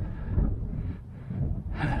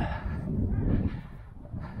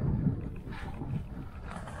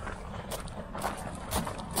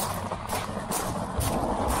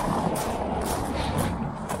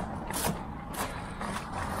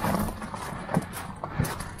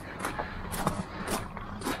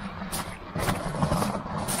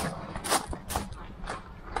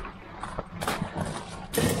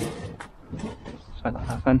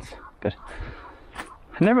 That fence. Good.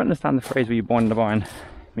 I never understand the phrase "were you born in the barn,"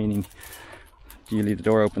 meaning do you leave the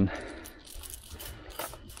door open?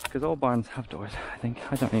 Because all barns have doors, I think.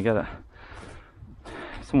 I don't really get it.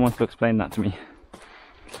 Someone wants to explain that to me.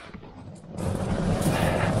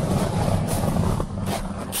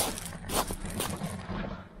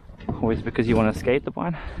 Or is it because you want to escape the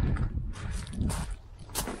barn?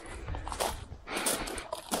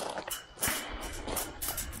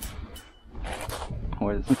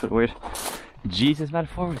 Or is it some sort of weird Jesus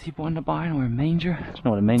metaphor? Was he born in a barn or a manger? I don't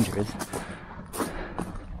know what a manger is.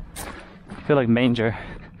 I feel like manger,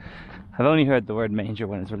 I've only heard the word manger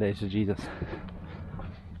when it's related to Jesus.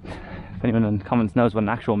 If anyone in the comments knows what an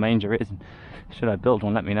actual manger is, should I build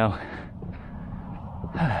one, let me know.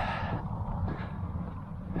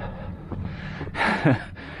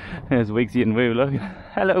 There's Wigsy and Woo, look.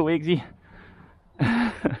 Hello, Wigsy.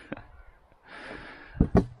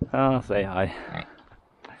 Oh, say hi.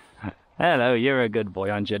 Hello, you're a good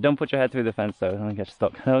boy, aren't you? Don't put your head through the fence though, don't get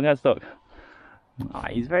stuck. Don't get stuck. Ah,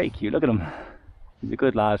 he's very cute, look at him. He's a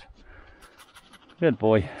good lad. Good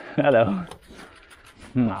boy. Hello.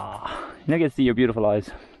 Ah, you get to see your beautiful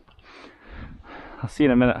eyes. I'll see you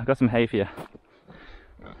in a minute. I've got some hay for you.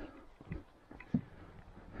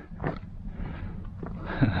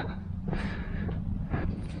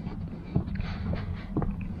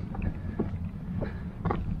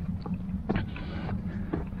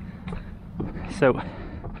 So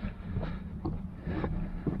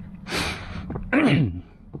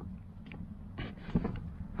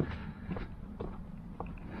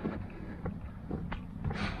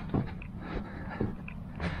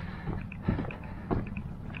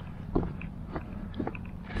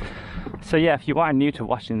So yeah, if you are new to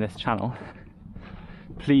watching this channel,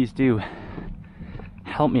 please do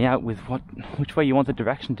help me out with which way you want the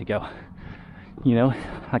direction to go. You know,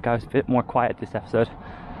 like I was a bit more quiet this episode.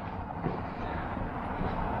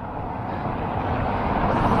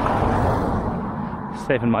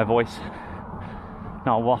 Saving my voice,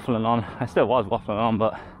 not waffling on. I still was waffling on,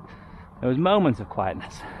 but there was moments of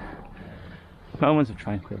quietness, moments of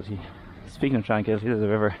tranquility. Speaking of tranquility, there's a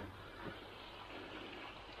river.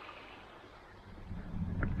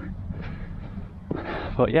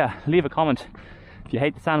 But yeah, leave a comment. If you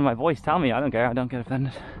hate the sound of my voice, tell me. I don't care. I don't get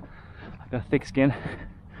offended. I've got a thick skin.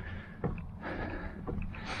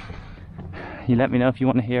 You let me know if you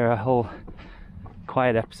want to hear a whole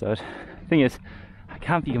quiet episode. The thing is, I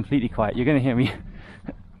can't be completely quiet. You're going to hear me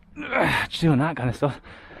doing that kind of stuff,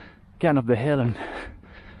 getting up the hill and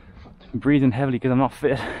breathing heavily because I'm not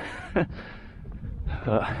fit.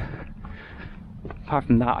 But apart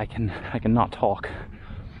from that, I can not talk.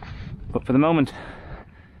 But for the moment,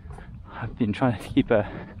 I've been trying to keep a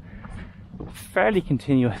fairly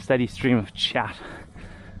continuous, steady stream of chat,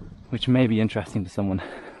 which may be interesting to someone.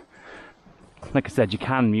 Like I said, you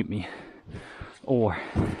can mute me or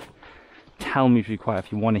tell me to be quiet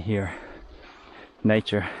if you want to hear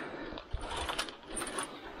nature.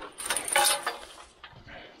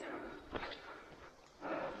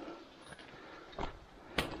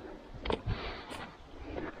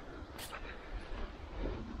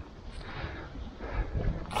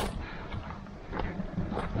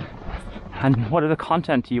 And what other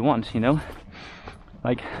content do you want, you know?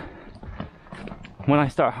 Like, when I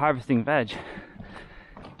start harvesting veg,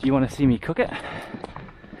 do you want to see me cook it?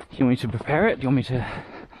 Do you want me to prepare it? Do you want me to,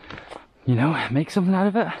 you know, make something out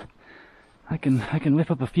of it? I can whip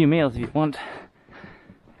up a few meals if you want.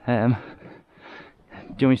 Do you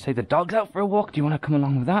want me to take the dogs out for a walk? Do you want to come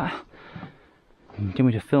along with that? Do you want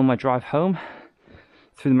me to film my drive home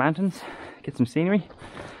through the mountains, get some scenery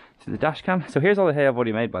through the dash cam? So here's all the hay I've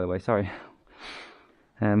already made, by the way, sorry.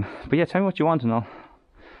 But yeah, tell me what you want and I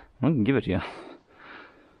can give it to you.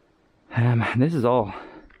 This is all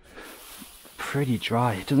pretty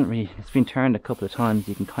dry. It doesn't really, it's been turned a couple of times,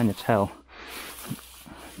 you can kind of tell.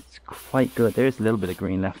 It's quite good. There's a little bit of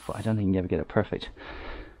green left, but I don't think you can ever get it perfect.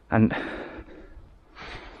 And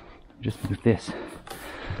just move this.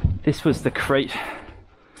 This was the crate.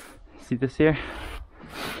 See this here?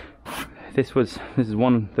 This is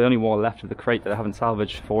the only wall left of the crate that I haven't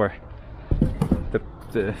salvaged for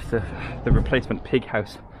the replacement pig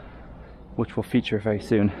house, which will feature very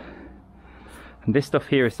soon. And this stuff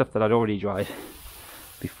here is stuff that I'd already dried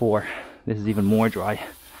before. This is even more dry,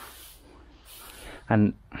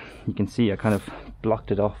 and you can see I kind of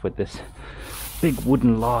blocked it off with this big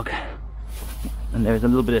wooden log, and there's a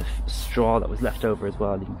little bit of straw that was left over as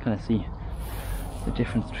well. You can kind of see the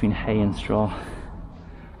difference between hay and straw.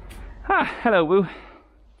 Ah, hello Woo,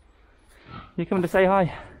 you coming to say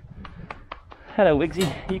hi? Hello Wigsy,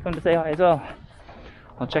 you come to say hi as well?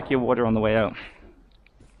 I'll check your water on the way out.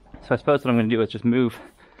 So I suppose what I'm going to do is just move,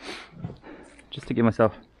 just to give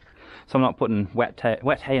myself, so I'm not putting wet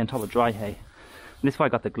hay on top of dry hay. And this is why I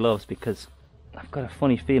got the gloves, because I've got a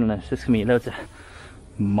funny feeling that there's going to be loads of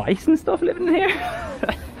mice and stuff living in here.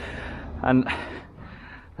 And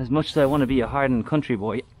as much as I want to be a hardened country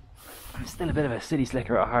boy, I'm still a bit of a city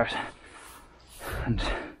slicker at heart. And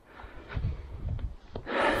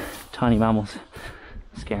tiny mammals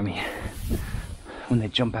scare me when they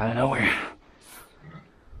jump out of nowhere.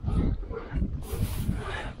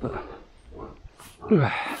 But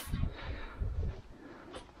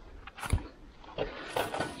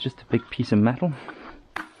just a big piece of metal.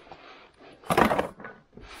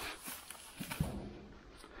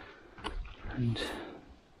 And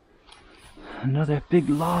another big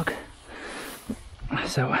log.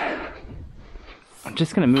 So I'm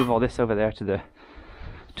just going to move all this over there to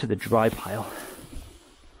the dry pile.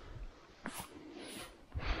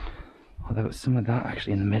 Although some of that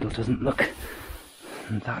actually in the middle doesn't look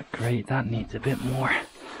that great. That needs a bit more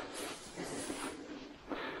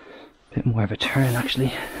of a turn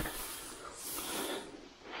actually.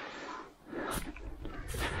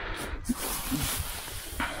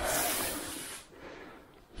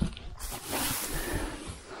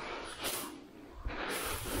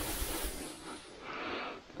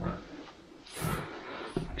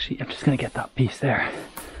 I'm just going to get that piece there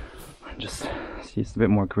and just see it's a bit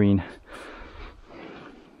more green.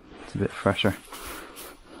 It's a bit fresher.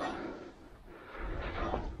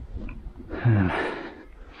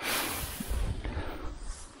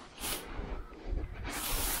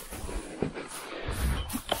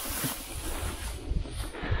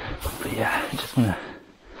 But yeah, I just want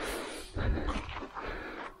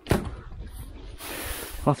to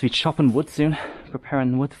also be chopping wood soon,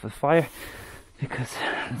 preparing the wood for the fire, because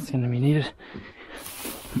it's going to be needed.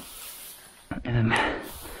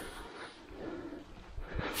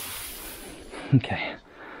 Okay,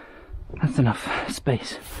 that's enough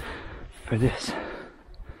space for this.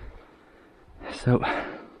 So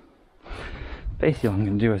basically what I'm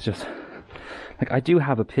going to do is just, like, I do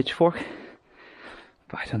have a pitchfork,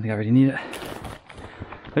 but I don't think I really need it.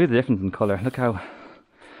 Look at the difference in colour. Look how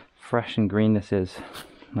fresh and green this is.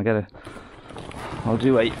 I'll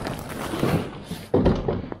do a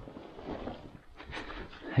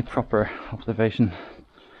proper observation.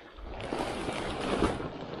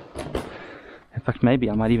 In fact, maybe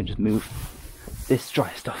I might even just move this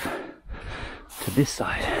dry stuff to this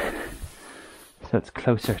side so it's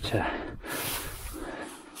closer to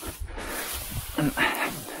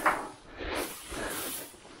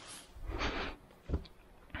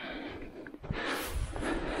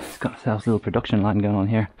got ourselves a little production line going on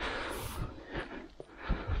here.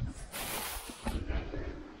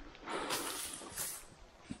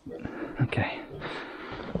 Okay,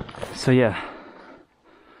 so yeah,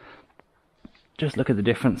 just look at the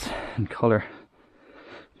difference in colour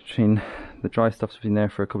between the dry stuff's been there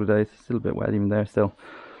for a couple of days. It's still a bit wet even there still.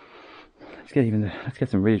 Let's get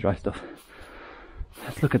some really dry stuff.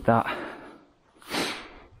 Let's look at that.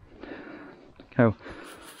 Look how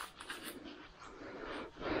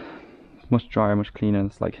much drier, much cleaner.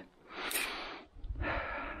 It's like,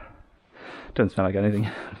 doesn't smell like anything,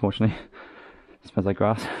 unfortunately. It smells like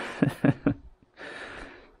grass.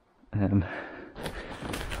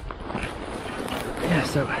 Yeah,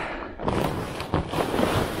 so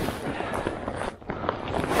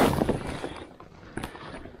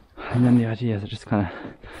and then the idea is to just kind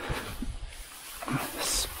of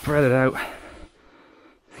spread it out,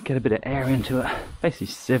 get a bit of air into it, basically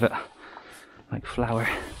sieve it like flour.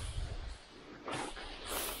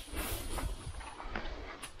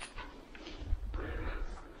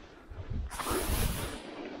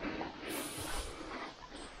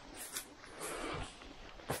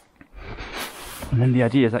 And then the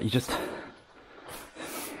idea is that you just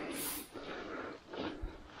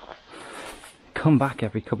come back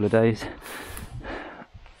every couple of days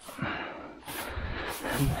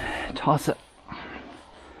and toss it,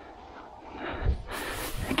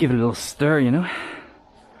 give it a little stir, you know.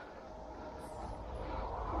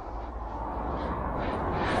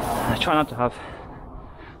 I try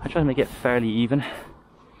to make it fairly even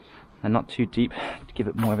and not too deep to give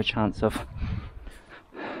it more of a chance of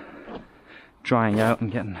drying out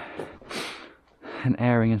and getting and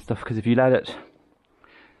airing and stuff, because if you let it,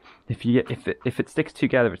 if it sticks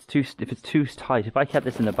together, if it's too tight. If I kept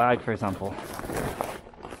this in the bag, for example,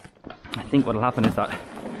 I think what'll happen is that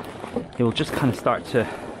it will just kind of start to,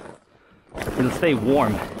 it'll stay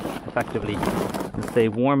warm effectively. It'll stay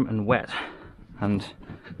warm and wet, and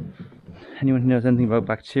anyone who knows anything about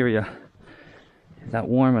bacteria, is that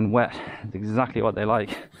warm and wet is exactly what they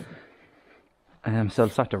like. So it'll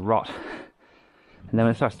start to rot. And then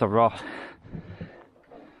when it starts to rot,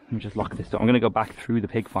 let me just lock this door. I'm going to go back through the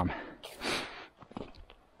pig farm.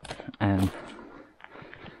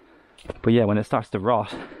 But yeah, when it starts to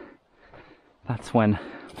rot, that's when,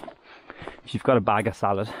 if you've got a bag of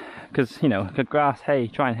salad, because, you know, grass, hay,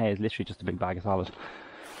 drying hay is literally just a big bag of salad.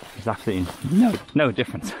 There's absolutely no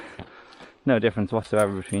difference. No difference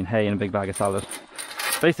whatsoever between hay and a big bag of salad.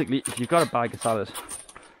 Basically, if you've got a bag of salad,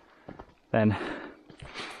 then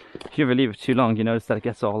if you ever leave it too long, you notice that it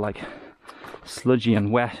gets all like sludgy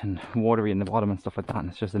and wet and watery in the bottom and stuff like that, and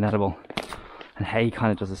it's just inedible. And hay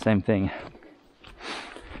kind of does the same thing.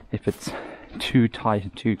 If it's too tight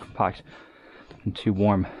and too compact and too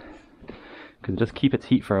warm, because it does keep its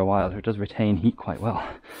heat for a while, it does retain heat quite well.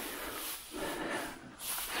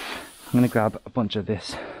 I'm going to grab a bunch of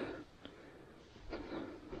this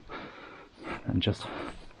and just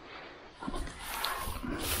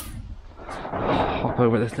hop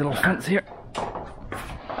over this little fence here.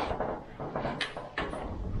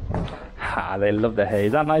 Ah, they love the hay.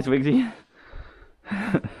 Is that nice, Wigsy?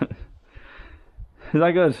 Is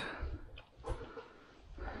that good?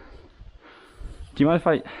 Do you mind if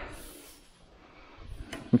I...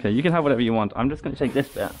 Okay, you can have whatever you want. I'm just going to take this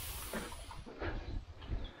bit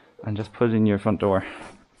and just put it in your front door.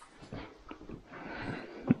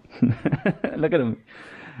 Look at him.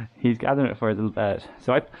 He's gathering it for his little bed.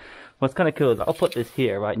 So what's kind of cool is I'll put this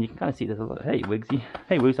here, right? And you can kind of see there's a lot of... Hey, Wigsy.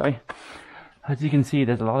 Hey, Woo, sorry. As you can see,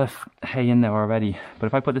 there's a lot of hay in there already. But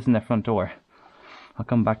if I put this in their front door, I'll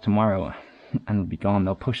come back tomorrow and it'll be gone.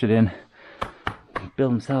 They'll push it in,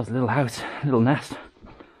 build themselves a little house, a little nest.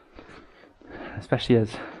 Especially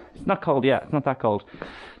as it's not cold yet, it's not that cold.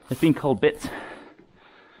 It's been cold bits,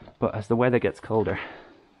 but as the weather gets colder.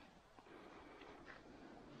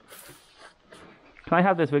 Can I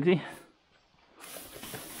have this, Wigsy?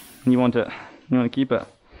 You want it? You want to keep it?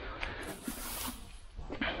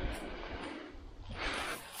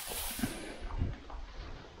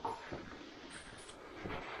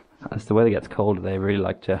 As the weather gets colder, they really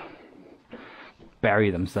like to bury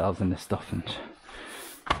themselves in this stuff and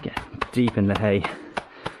get deep in the hay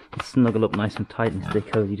and snuggle up nice and tight and stay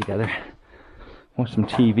cozy together. Watch some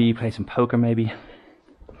TV, play some poker maybe.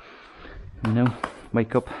 You know,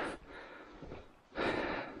 wake up,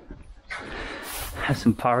 have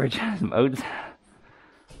some porridge, some oats.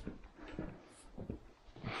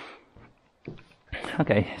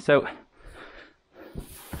 Okay, so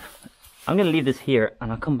I'm going to leave this here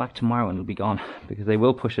and I'll come back tomorrow and it'll be gone, because they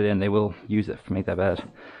will push it in, they will use it to make their bed.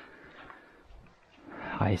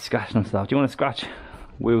 I scratched themselves. Do you want to scratch?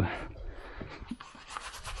 Woo.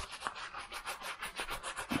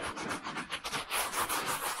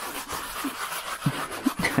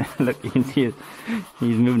 Look, you can see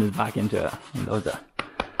he's moving his back into it. He loves it.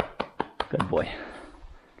 Good boy.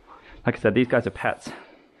 Like I said, these guys are pets,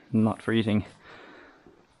 not for eating.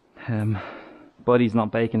 Buddies,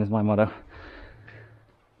 not bacon is my motto.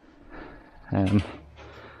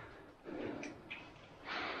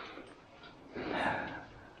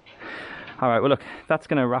 Alright, well look, that's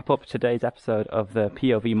going to wrap up today's episode of the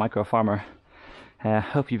POV Micro Farmer.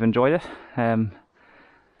 Hope you've enjoyed it.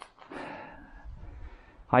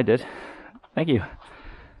 I did. Thank you.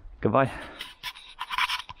 Goodbye.